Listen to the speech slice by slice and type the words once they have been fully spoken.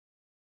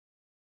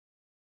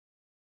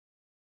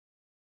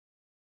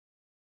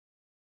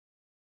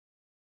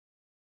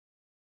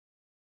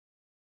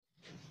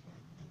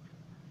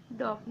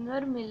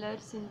Doebner-Miller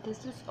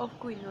synthesis of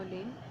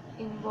quinoline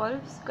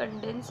involves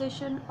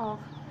condensation of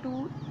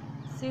two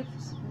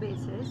cis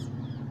bases.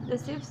 The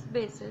cis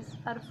bases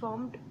are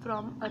formed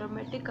from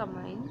aromatic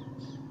amine,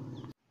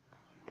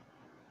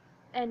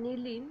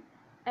 aniline,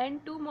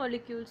 and two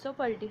molecules of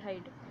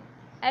aldehyde,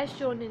 as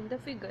shown in the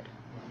figure.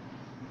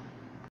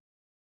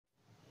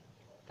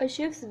 A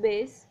Schiff's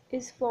base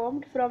is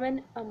formed from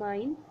an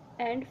amine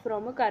and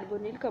from a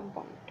carbonyl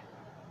compound.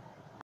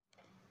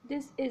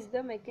 This is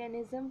the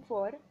mechanism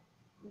for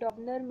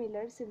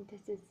Doebner-Miller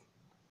synthesis.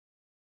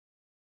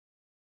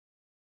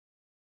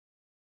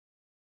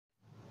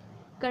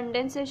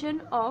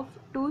 Condensation of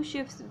two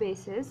Schiff's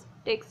bases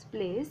takes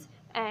place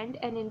and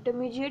an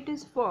intermediate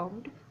is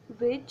formed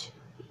which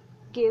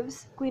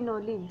gives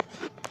quinoline.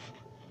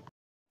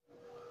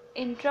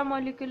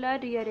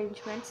 Intramolecular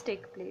rearrangements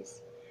take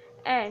place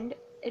and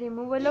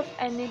removal of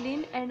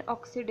aniline and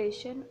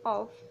oxidation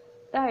of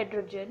the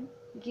hydrogen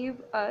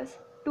give us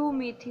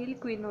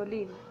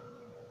 2-methyl-quinoline.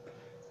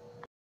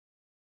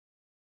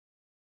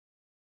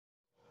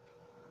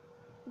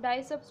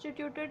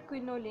 Disubstituted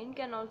quinoline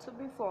can also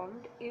be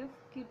formed if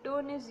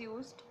ketone is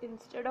used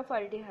instead of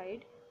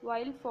aldehyde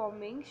while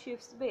forming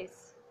Schiff's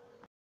base.